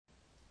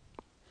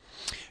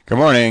Good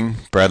morning,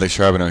 Bradley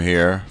Charbonneau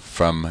here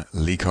from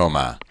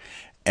Licoma,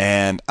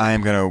 and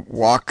I'm going to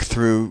walk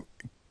through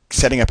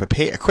setting up a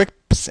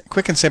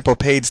quick and simple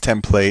page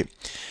template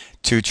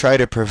to try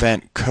to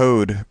prevent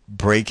code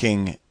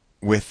breaking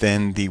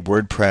within the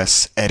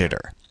WordPress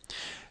editor.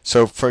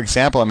 So, for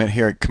example, I'm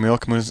here at Camille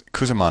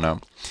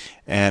Cusimano,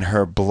 and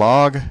her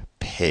blog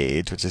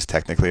page, which is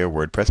technically a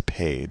WordPress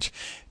page,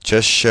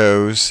 just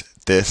shows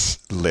this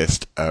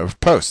list of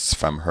posts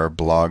from her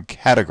blog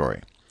category.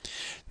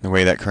 The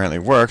way that currently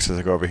works is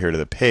I go over here to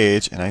the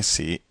page and I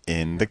see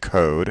in the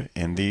code,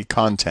 in the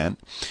content,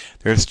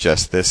 there's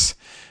just this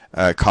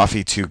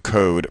Coffee to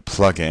Code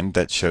plugin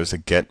that shows a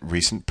get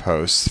recent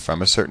posts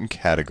from a certain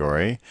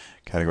category,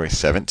 category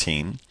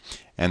 17,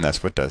 and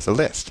that's what does the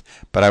list.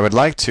 But I would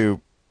like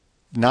to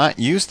not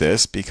use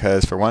this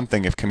because, for one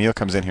thing, if Camille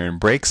comes in here and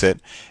breaks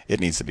it, it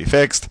needs to be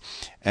fixed,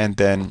 and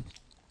then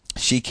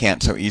she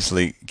can't so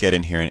easily get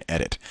in here and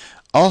edit.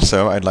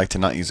 Also, I'd like to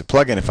not use a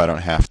plugin if I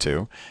don't have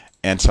to.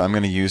 And so I'm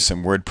going to use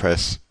some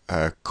WordPress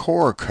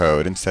core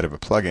code instead of a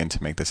plugin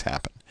to make this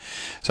happen.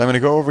 So I'm going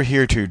to go over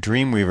here to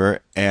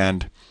Dreamweaver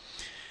and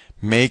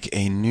make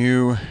a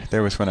new,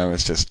 there was one I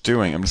was just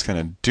doing. I'm just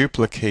going to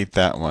duplicate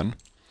that one,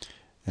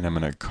 and I'm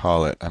going to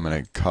call it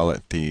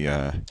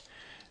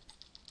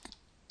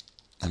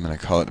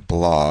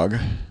blog.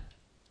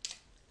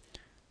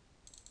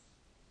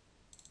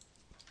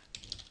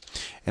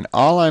 And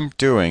all I'm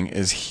doing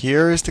is,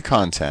 here is the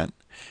content.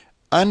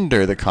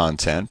 Under the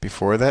content,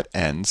 before that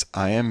ends,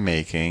 I am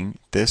making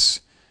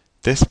this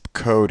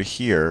code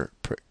here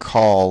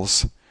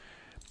calls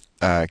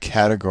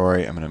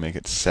category. I'm going to make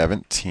it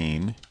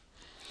 17,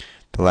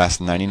 the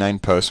last 99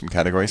 posts from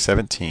category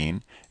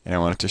 17, and I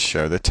want it to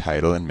show the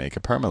title and make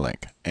a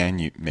permalink, and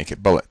you make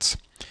it bullets.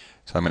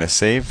 So I'm going to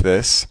save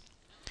this.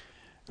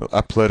 We'll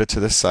upload it to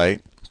the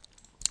site.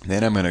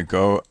 Then I'm going to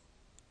go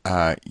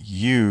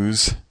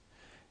use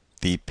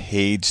the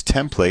page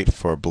template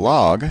for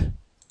blog,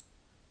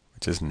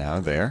 which is now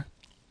there.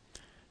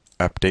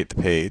 Update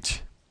the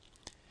page.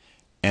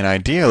 And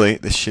ideally,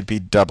 this should be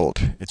doubled.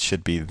 It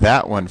should be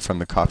that one from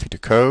the Coffee to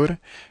Code,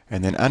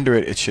 and then under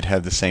it, it should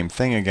have the same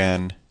thing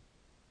again.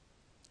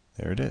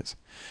 There it is.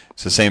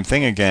 So same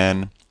thing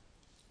again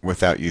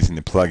without using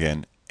the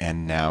plugin,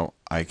 and now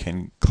I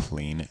can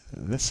clean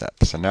this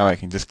up. So now I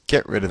can just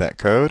get rid of that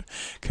code.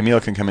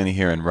 Camille can come in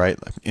here and write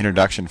an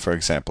introduction, for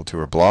example, to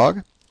her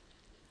blog,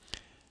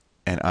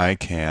 and I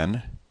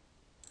can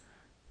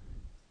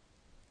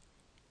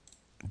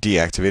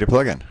deactivate a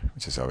plugin,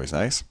 which is always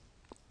nice.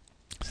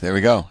 So there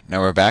we go. Now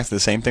we're back to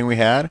the same thing we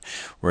had.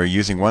 We're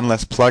using one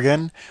less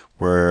plugin.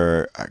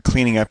 We're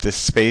cleaning up this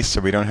space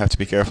so we don't have to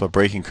be careful of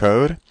breaking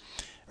code. And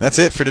that's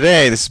it for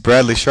today. This is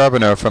Bradley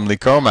Charbonneau from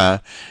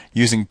Licoma,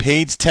 using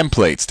page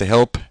templates to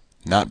help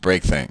not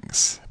break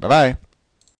things. Bye-bye.